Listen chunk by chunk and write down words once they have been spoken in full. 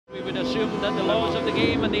We would assume that the laws of the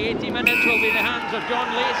game and the 80 minutes will be in the hands of John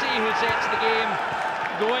Lacey, who sets the game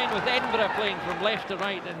going, with Edinburgh playing from left to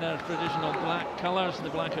right in their traditional black colours,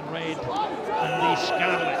 the black and red, and the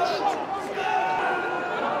scarlets.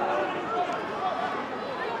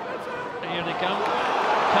 Here they come,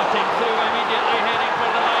 cutting through immediately, heading for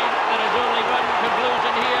the line. There is only one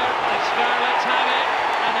conclusion here. The scarlets have it,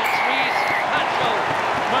 and it's Reese Hatchell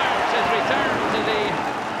marks his return to the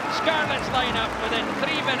Scarlets lineup. Within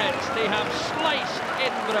 3 minutes, they have sliced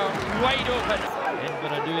Edinburgh wide open.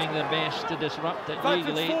 Edinburgh doing their best to disrupt it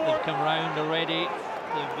legally. They've come round already.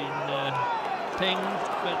 They've been pinged,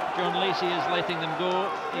 but John Lacey is letting them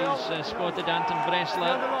go. He's spotted Anton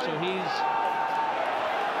Bressler, so he's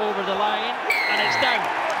over the line, and it's down.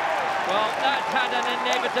 Well, that had an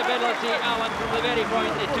inevitability, Alan, from the very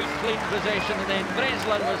point they took clean possession, and then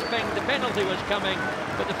Bressler was pinged. The penalty was coming,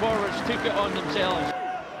 but the forwards took it on themselves.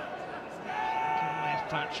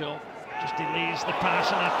 Hatchell just delays the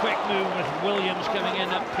pass, and a quick move with Williams coming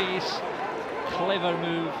in at pace. Clever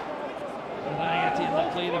move. Variety in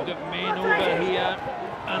the play. They've got men over here,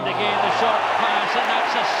 and again the short pass, and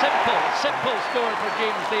that's a simple score for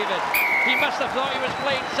James David. He must have thought he was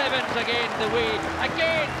playing sevens again. The way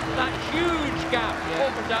again that huge gap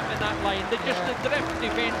opened up in that line. The drift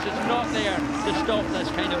defence is not there to stop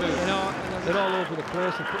this kind of move. You know, they're all over the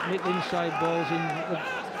place. They're putting inside balls in.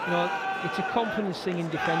 You know, it's a confidence thing in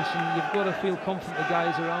defence, and you've got to feel confident the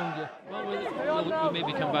guys around you. Well, we'll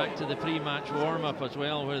maybe come back to the pre-match warm-up as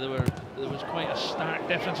well, where there was quite a stark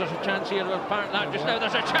difference. There's a chance here, we're part of that just now.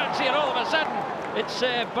 There's a chance here all of a sudden. It's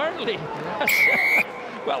Burley.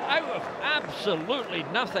 Well, out of absolutely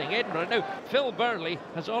nothing, Edinburgh. Now, Phil Burley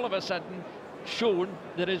has all of a sudden shown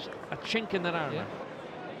there is a chink in their armour. Yeah.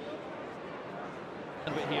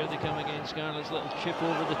 But here they come again, Scarlets, little chip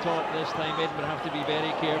over the top this time. Edinburgh have to be very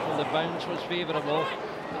careful. The bounce was favourable.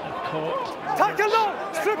 Caught. Tackle now!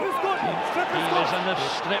 Strip is good! He was and they've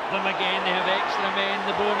stripped them again. They have extra men.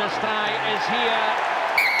 The bonus try is here.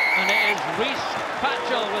 And it is Reese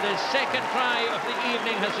Patchell with his second try of the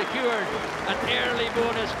evening has secured an early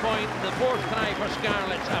bonus point. The fourth try for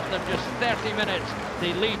Scarlets after just 30 minutes.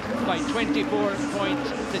 They lead by 24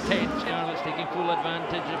 points to 10. Scarlets taking full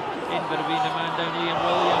advantage of Edinburgh being a man down, Liam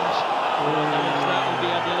Williams. That will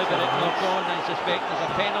be a deliberate knock-on. I suspect there's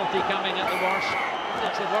a penalty coming at the worst.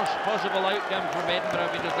 It's the worst possible outcome from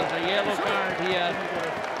Edinburgh because there's a yellow card here.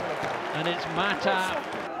 And it's Mata.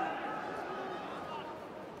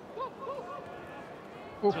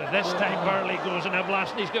 So this time Burley goes in a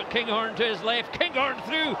blast, and he's got Kinghorn to his left. Kinghorn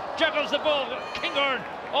through, juggles the ball. Kinghorn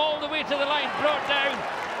all the way to the line, brought down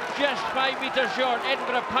just 5 metres short.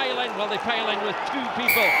 Edinburgh pile in, well, they pile in with two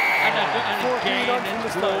people, and again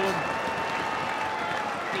it's blown.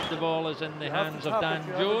 The ball is in the hands of Dan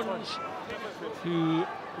Jones, who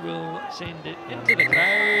will send it into the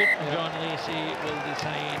crowd. John Lacey will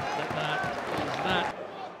decide